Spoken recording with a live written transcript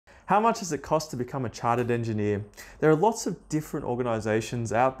How much does it cost to become a chartered engineer? There are lots of different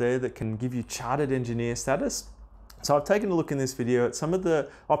organizations out there that can give you chartered engineer status. So I've taken a look in this video at some of the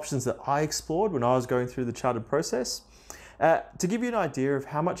options that I explored when I was going through the chartered process. To give you an idea of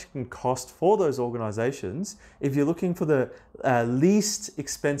how much it can cost for those organizations if you're looking for the least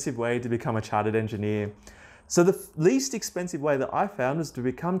expensive way to become a chartered engineer. So the least expensive way that I found was to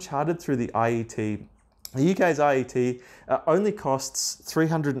become chartered through the IET. The UK's IET only costs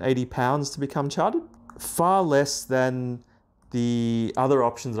 £380 to become chartered, far less than the other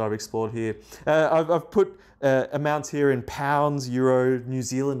options that I've explored here. I've put amounts here in pounds, euro, New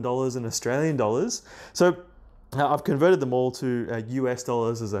Zealand dollars and Australian dollars. So I've converted them all to US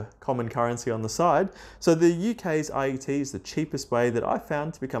dollars as a common currency on the side. So the UK's IET is the cheapest way that I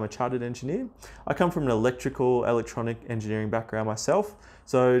found to become a chartered engineer. I come from an electronic engineering background myself,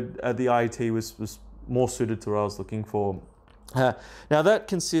 so the IET was more suited to what I was looking for. Now that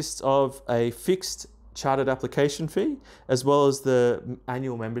consists of a fixed chartered application fee as well as the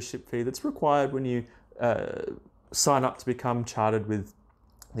annual membership fee that's required when you sign up to become chartered with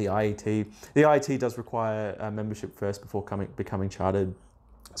the IET. The IET does require a membership first before becoming chartered.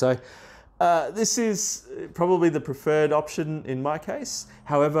 So this is probably the preferred option in my case.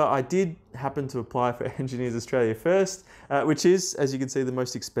 However, I did happen to apply for Engineers Australia first, which is, as you can see, the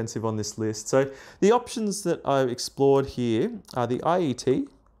most expensive on this list. So the options that I've explored here are the IET,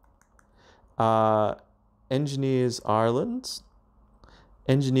 Engineers Ireland,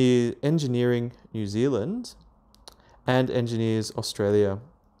 Engineering New Zealand, and Engineers Australia.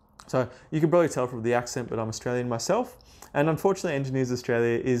 So you can probably tell from the accent, but I'm Australian myself. And unfortunately, Engineers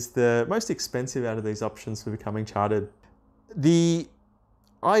Australia is the most expensive out of these options for becoming chartered. The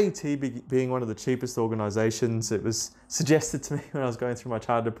IET being one of the cheapest organisations, it was suggested to me when I was going through my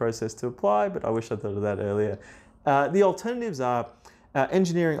chartered process to apply, but I wish I'd thought of that earlier. The alternatives are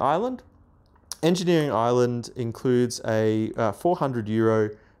Engineering Ireland. Engineering Ireland includes a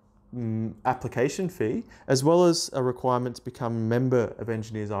 €400 application fee, as well as a requirement to become a member of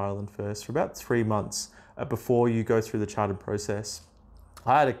Engineers Ireland first for about 3 months before you go through the chartered process.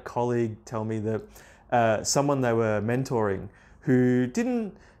 I had a colleague tell me that someone they were mentoring who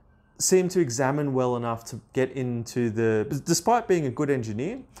didn't seem to examine well enough to get into despite being a good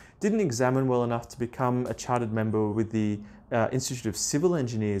engineer, didn't examine well enough to become a chartered member with the Institute of Civil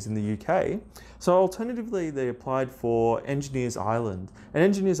Engineers in the UK. So alternatively, they applied for Engineers Ireland. And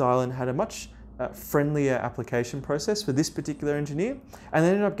Engineers Ireland had a much friendlier application process for this particular engineer, and they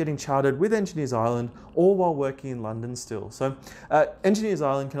ended up getting chartered with Engineers Ireland, all while working in London still. So Engineers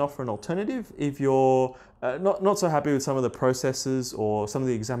Ireland can offer an alternative if you're not so happy with some of the processes or some of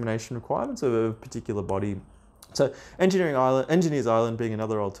the examination requirements of a particular body. So Engineers Ireland being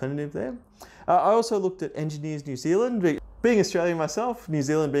another alternative there. I also looked at Engineers New Zealand. Being Australian myself, New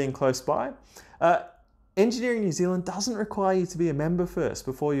Zealand being close by, Engineering New Zealand doesn't require you to be a member first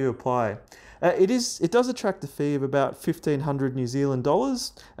before you apply. It does attract a fee of about 1,500 New Zealand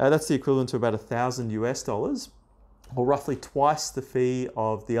dollars. That's the equivalent to about 1,000 US dollars, or roughly twice the fee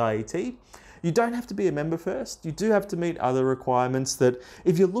of the IET. You don't have to be a member first. You do have to meet other requirements that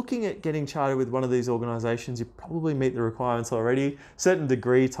if you're looking at getting chartered with one of these organisations, you probably meet the requirements already, certain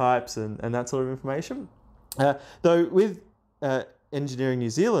degree types and that sort of information. Though with Engineering New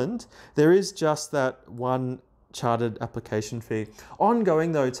Zealand, there is just that one chartered application fee.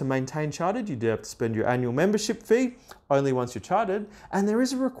 Ongoing though, to maintain chartered, you do have to spend your annual membership fee only once you're chartered, and there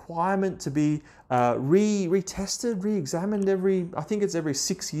is a requirement to be retested, re-examined I think it's every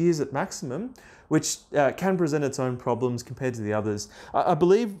 6 years at maximum, which can present its own problems compared to the others. I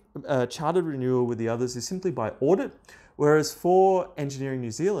believe chartered renewal with the others is simply by audit, whereas for Engineering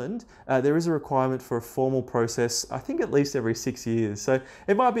New Zealand, there is a requirement for a formal process, I think at least every 6 years. So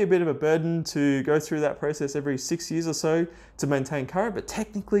it might be a bit of a burden to go through that process every 6 years or so to maintain current, but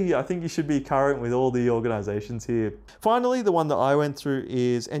technically I think you should be current with all the organisations here. Finally, the one that I went through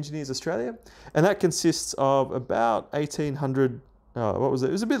is Engineers Australia, and that consists of about 1,800, what was it?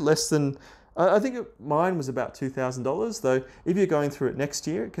 It was a bit less than, I think mine was about $2,000, though if you're going through it next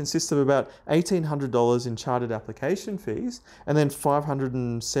year, it consists of about $1,800 in chartered application fees and then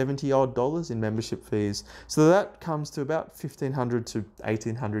 $570 odd in membership fees. So that comes to about $1,500 to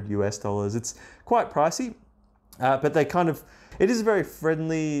 $1,800 US dollars. It's quite pricey, but it is a very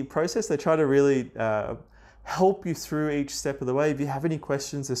friendly process. They try to really help you through each step of the way. If you have any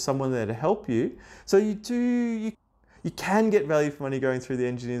questions, there's someone there to help you. So you can get value for money going through the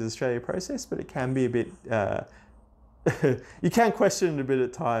Engineers Australia process, but it can be a bit, you can question it a bit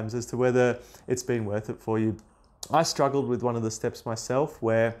at times as to whether it's been worth it for you. I struggled with one of the steps myself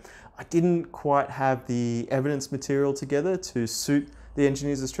where I didn't quite have the evidence material together to suit the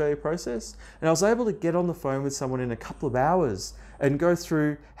Engineers Australia process, and I was able to get on the phone with someone in a couple of hours and go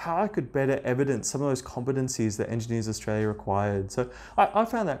through how I could better evidence some of those competencies that Engineers Australia required. So I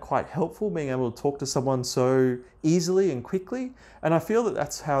found that quite helpful, being able to talk to someone so easily and quickly, and I feel that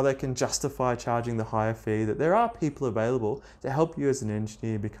that's how they can justify charging the higher fee, that there are people available to help you as an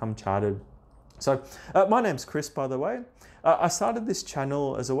engineer become chartered. So my name's Chris, by the way. I started this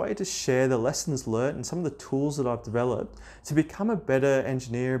channel as a way to share the lessons learned and some of the tools that I've developed to become a better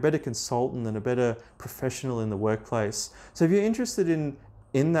engineer, a better consultant, and a better professional in the workplace. So if you're interested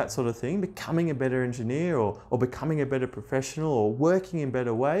in that sort of thing, becoming a better engineer or becoming a better professional or working in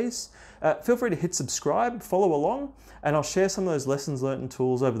better ways, feel free to hit subscribe, follow along, and I'll share some of those lessons learned and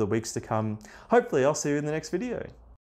tools over the weeks to come. Hopefully I'll see you in the next video.